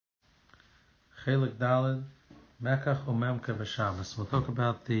Chelik Daled, Mekach Umemka v'Shabbos. We'll talk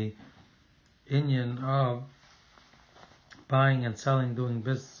about the inyan of buying and selling, doing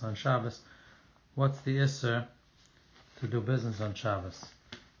business on Shabbos. What's the Isser to do business on Shabbos?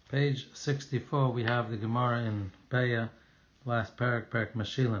 Page 64, we have the Gemara in Beya, last parak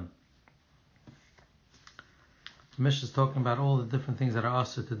Meshilin. Mish is talking about all the different things that are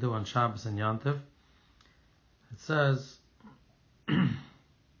also to do on Shabbos and Yantiv. It says,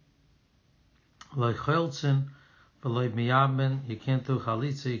 Loi cholzin, v'loi miyabin, you can't do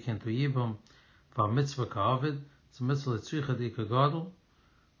chalitza, you can't do yibum, v'al mitzvah ka'avid, it's a mitzvah l'tzricha d'ika gadol,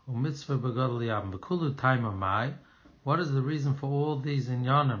 u mitzvah b'gadol yabin, v'kulu taima mai. What is the reason for all these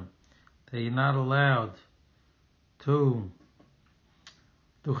inyanim? That you're not allowed to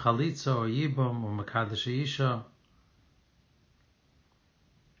do chalitza or yibum or mekadesh isha,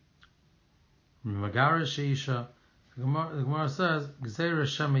 megarish isha. The Gemara says, Gzeira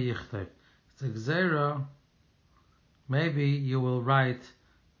Shema Yichtov. It's a Gzeira, maybe you will write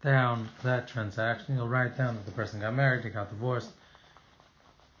down that transaction. You'll write down that the person got married, he got divorced,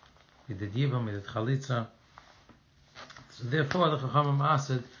 he did Yibam, he did Chalitza. So therefore, the Chachamim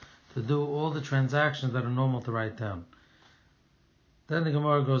asked to do all the transactions that are normal to write down. Then the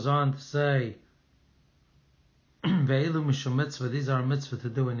Gemara goes on to say, Ve'ilu mishum mitzvah, these are a mitzvah to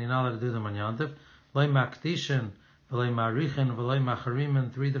do, and you're not allowed to do them on Yantiv. Loi makdishin, v'loi marichin, v'loi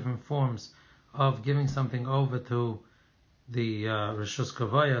macharimin, three different forms of giving something over to the Rishus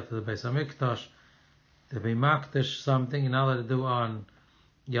Kavaya, to the Beis HaMikdash. To be makdish something, you're not allowed to do on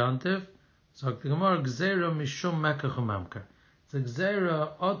Yantiv. So the Gemara, Gzeira mishum mekach umemker. It's a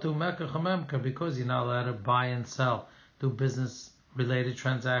Gzeira otu mekach umemker, because you're not allowed to buy and sell, do business-related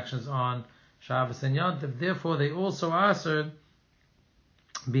transactions on Shabbos and Yantiv. Therefore, they also answered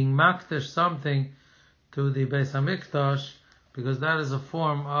being makdish something to the Beis HaMikdash, because that is a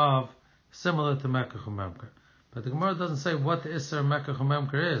form of similar to Mekach u'Memker. But the Gemara doesn't say what the Isser Mekach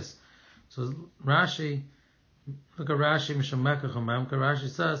u'Memker is. So Rashi, look at Rashi, Mishum Mekach u'Memker. Rashi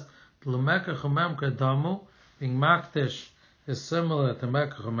says, L'Mekach u'Memker damu, being makdish is similar to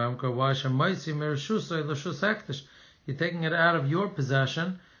Mekach u'Memker. Why shemaisi mirshusay l'shus hektish? You're taking it out of your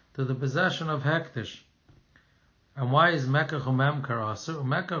possession to the possession of hektish. And why is Mekach u'Memker also?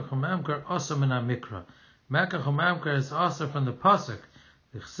 Mekach u'Memker also min ha-mikra. Mekach u'Memker is also from the pasuk.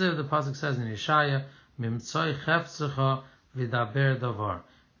 The pasuk says in Yeshaya, Mimtzoi chefzecha v'daber davar.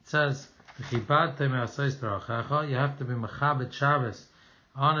 It says, V'chibadte me'asais d'rachecha. You have to be mechabed Shabbos,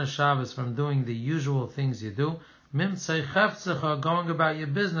 on a Shabbos, from doing the usual things you do. Mimtzoi chefzecha, going about your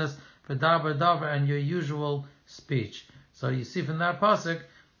business, v'daber davar, and your usual speech. So you see from that pasuk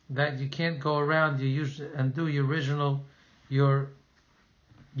that you can't go around and do your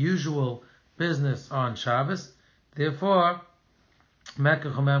usual business on Shabbos. Therefore,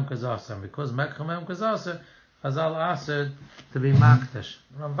 Mekach u'Memker is awesome. Because Mekach u'Memker is awesome, Chazal asked to be makdish.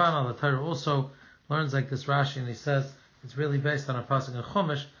 Ramban al Torah also learns like this Rashi, and he says it's really based on a pasuk in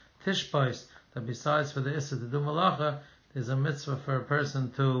Chumash, Tishbais, that besides for the Issa to do malacha, there's a mitzvah for a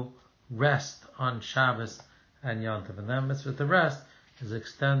person to rest on Shabbos and Yantiv. And that mitzvah to rest is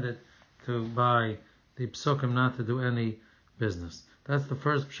extended to by the psukim not to do any business. That's the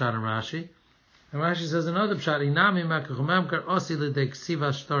first pshat in Rashi. And Rashi says another pshat, Inami Mekach u'Memker osi l'dei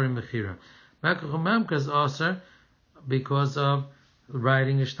ksiva shtori mechira. Mekach u'Memker is also because of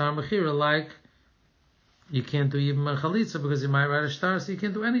writing a shtar mechira, like you can't do even a chalitza because you might write a shtar, so you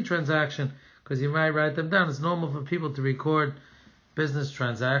can't do any transaction because you might write them down. It's normal for people to record business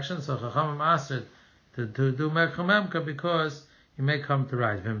transactions, so Chachamim asked to do Mekach u'Memker because you may come to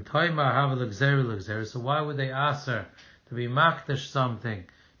write. So why would they ask her to be makdish something?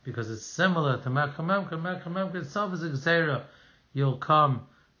 Because it's similar to Mekach u'Memker. Mekach u'Memker itself is a gzeira. You'll come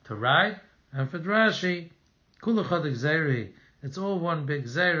to write. And for Rashi, kula chad gzeiri. It's all one big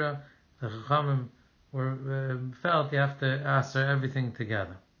gzeira. The Chachamim felt you have to answer everything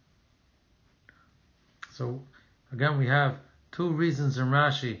together. So again, we have two reasons in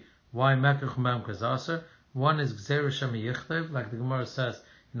Rashi why Mekach u'Memker is aser. One is Gzeira Shema Yichtov, like the Gemara says,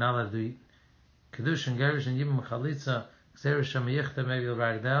 you're not allowed to do Kiddush and Gerish and Yibam Chalitza, Gzeira Shema Yichtov, maybe you'll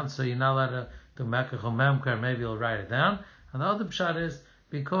write it down, so you're not allowed to do Mekach u'Memker, maybe you'll write it down. And the other pshat is,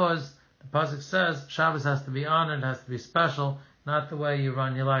 because the pasuk says, Shabbos has to be honored, has to be special, not the way you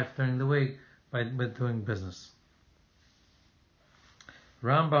run your life during the week with doing business.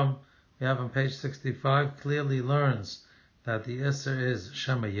 Rambam, we have on page 65, clearly learns that the Isser is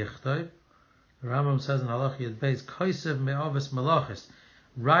Shema Yichtov. The Rambam says in Halach Yud Beis, Kosev me'avos malachis.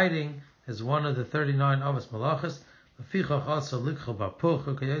 Writing is one of the 39 avos malachis. Lefichach also likchel b'puch,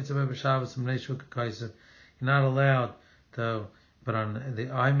 ukayotze b'Shabbos m'nei shuk kosev. You're not allowed to but on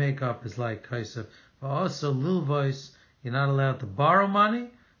the eye makeup is like kaisef. But also lilvois, you're not allowed to borrow money,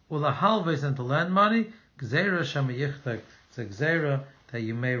 ula halvois, and to lend money. Gzeira shema yichtek, it's a gzeira that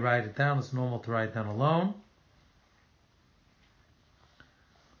you may write it down. It's normal to write down a loan.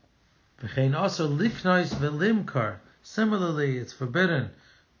 V'chein also liknois v'limkar. Similarly, it's forbidden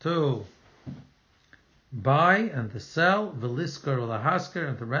to buy and to sell, v'liskar v'lahaskar,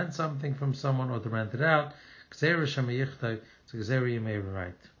 and to rent something from someone or to rent it out. Gzeira shema yichtek, it's a gzeira you may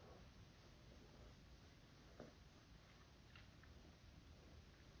write.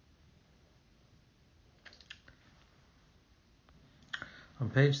 On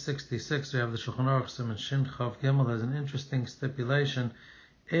page 66, we have the Shulchan Aruch Siman Shin Chav Gimel. There's an interesting stipulation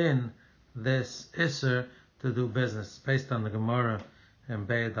in this Isser to do business, based on the Gemara and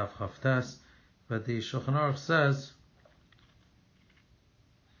Be'ed of Chavtes. But the Shulchan Aruch says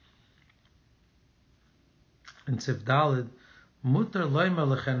in Sif Dalid, Mutar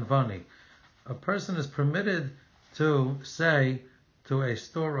loyma lechenvani. A person is permitted to say to a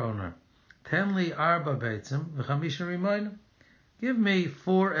store owner, Tenli arba beitzim v'chamisha rimoinim. Give me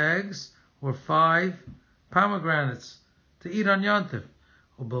 4 eggs or 5 pomegranates to eat on Yontif.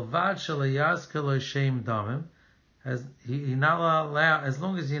 Ubelvad shalayazka lo shem damim. As he not allow, as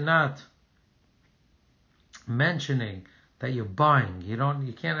long as you're not mentioning that you're buying, you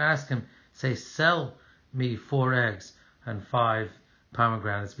can't ask him, say, sell me 4 eggs and 5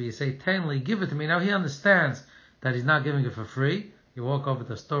 pomegranates. But you say, Tainly, give it to me. Now he understands that he's not giving it for free. You walk over to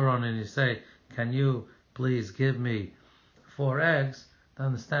the store owner and you say, can you please give me 4 eggs? The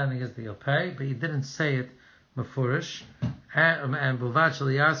understanding is that you'll pay, but you didn't say it mafurish, and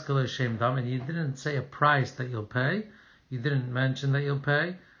buvachali yaskala shem dam, and you didn't say a price that you'll pay. You didn't mention that you'll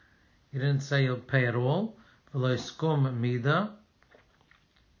pay. You didn't say you'll pay at all. V'lo skum mida,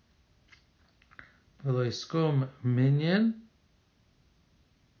 v'lo skum minyan,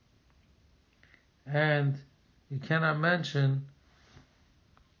 and you cannot mention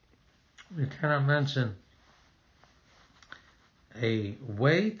a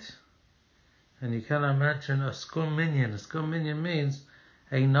weight, and you cannot mention a skum minyan. A skum minyan means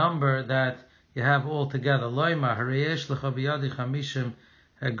a number that you have all together. Loima hariyesh lecha biyadi chamishim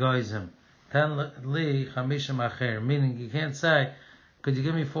egoizim ten li chamishim acher. Meaning you can't say, could you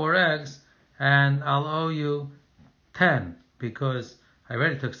give me 4 eggs and I'll owe you 10 because I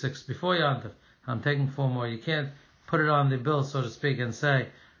already took 6 before Yontif. I'm taking 4 more. You can't put it on the bill, so to speak, and say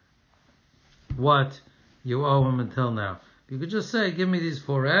what you owe him until now. You could just say, give me these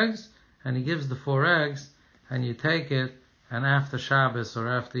 4 eggs, and he gives the 4 eggs, and you take it, and after Shabbos or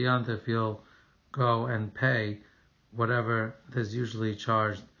after Yontif, you'll go and pay whatever is usually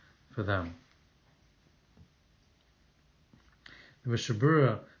charged for them. The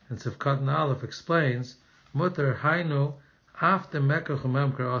Mishabura in Sivkat Aleph explains, Mutter Hainu after Mekach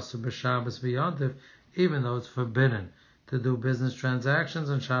Umemker also b'Shabbos v'Yontif, even though it's forbidden to do business transactions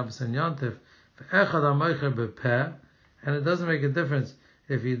on Shabbos and Yontif, v'echad ha'moicher b'peh, and it doesn't make a difference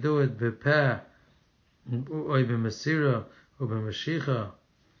if you do it b'peh, or b'mesira, or b'mashicha,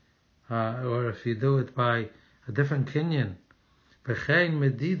 or if you do it by a different kinyan. V'chein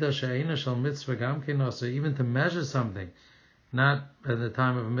medida she'eina shal mitzvah gam ken also, even to measure something, not at the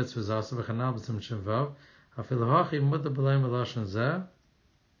time of a mitzvah also, v'chanal b'tzim shemvav, afil hachi muta b'leim v'lashon zeh.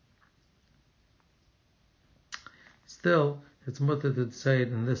 Still, it's muta to say it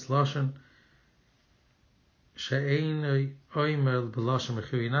in this lashon, she'ein oimer b'lashon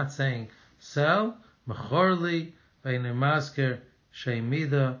mechir. You're not saying sell, mechorli, v'ein masker,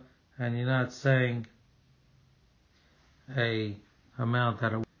 she'emida, and you're not saying a amount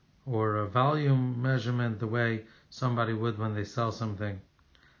that or a volume measurement the way somebody would when they sell something.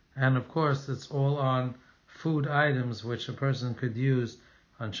 And of course, it's all on food items which a person could use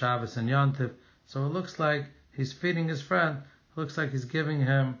on Shabbos and Yontif. So it looks like he's feeding his friend. It looks like he's giving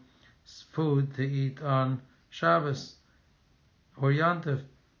him food to eat on Shabbos or Yontif.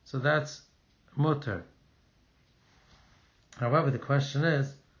 So that's mutter. However, the question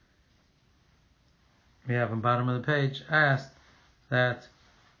is, we have on the bottom of the page asked that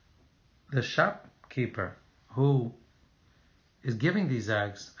the shopkeeper who is giving these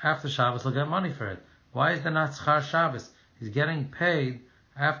eggs after Shabbos will get money for it. Why is there not schar Shabbos? He's getting paid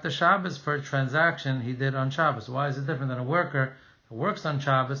after Shabbos for a transaction he did on Shabbos. Why is it different than a worker who works on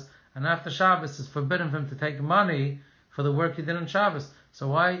Shabbos and after Shabbos it's forbidden for him to take money for the work he did on Shabbos? So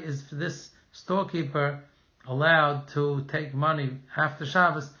why is this storekeeper allowed to take money after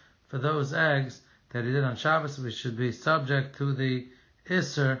Shabbos for those eggs that he did on Shabbos, which should be subject to the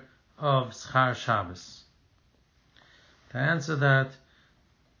Isser of Schar Shabbos? To answer that,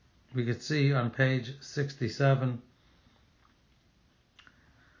 we could see on page 67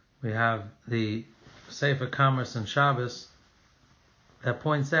 we have the Sefer Commerce and Shabbos that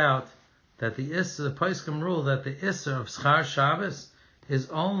points out that the Poskim rule that the Isser of Schar Shabbos is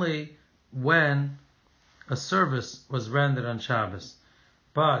only when a service was rendered on Shabbos.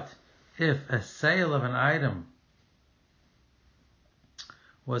 But if a sale of an item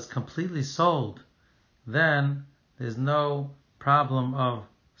was completely sold, then there's no problem of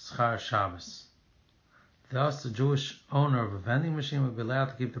Schar Shabbos. Thus, the Jewish owner of a vending machine would be allowed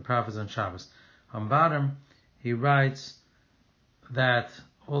to keep the profits on Shabbos. On bottom, he writes that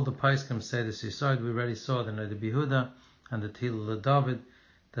all the Poskim say this Yesod. We already saw the Neder Yehuda and the Tila David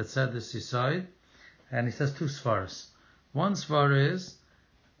that said this Yesod. And he says two svaras. One svara is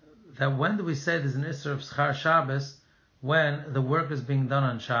that when do we say there's an Isser of Schar Shabbos? When the work is being done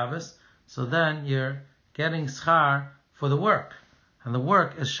on Shabbos. So then you're getting schar for the work. And the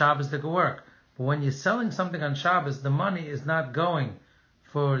work is Shabbos-dik work. But when you're selling something on Shabbos, the money is not going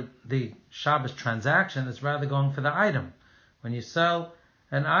for the Shabbos transaction, it's rather going for the item. When you sell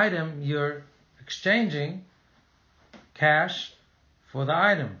an item, you're exchanging cash for the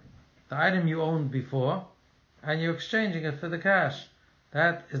item. The item you owned before, and you're exchanging it for the cash.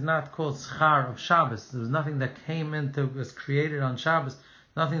 That is not called schar of Shabbos. There was nothing that was created on Shabbos,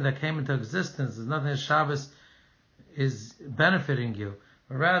 nothing that came into existence. There's nothing that Shabbos is benefiting you.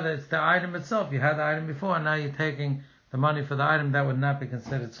 But rather, it's the item itself. You had the item before, and now you're taking the money for the item. That would not be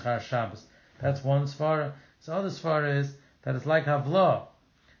considered schar Shabbos. That's one svara. The other svara is that it's like havlah,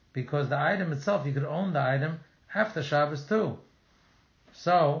 because the item itself, you could own the item after Shabbos too.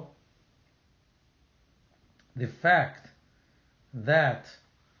 So, the fact that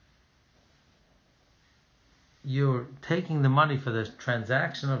you're taking the money for the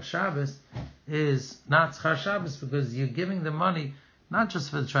transaction of Shabbos is not schar Shabbos, because you're giving the money not just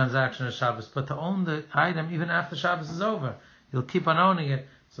for the transaction of Shabbos, but to own the item even after Shabbos is over. You'll keep on owning it.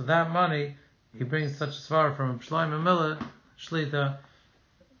 So that money, he brings such a svara from Shlomo Miller, Shlita,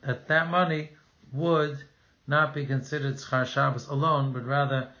 that money would not be considered schar Shabbos alone, but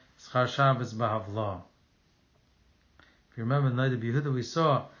rather schar Shabbos b'havlah. If you remember, the Neder Yehuda we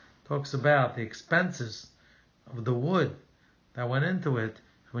saw talks about the expenses of the wood that went into it.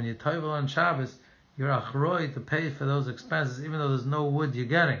 When you tovel on Shabbos, you're achroi to pay for those expenses, even though there's no wood you're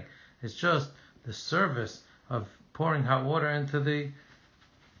getting. It's just the service of pouring hot water into the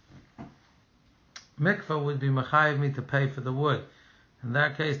mikvah would be mechayiv me to pay for the wood. In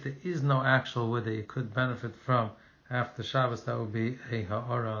that case, there is no actual wood that you could benefit from after Shabbos. That would be a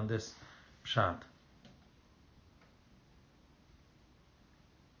ha'ara on this pshat.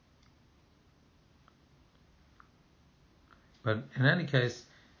 But in any case,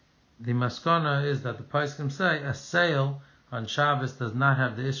 the maskana is that the Poskim say a sale on Shabbos does not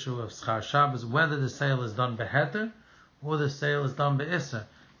have the issue of schar Shabbos, whether the sale is done beheter or the sale is done be'isser,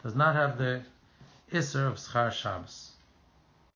 does not have the isser of schar Shabbos.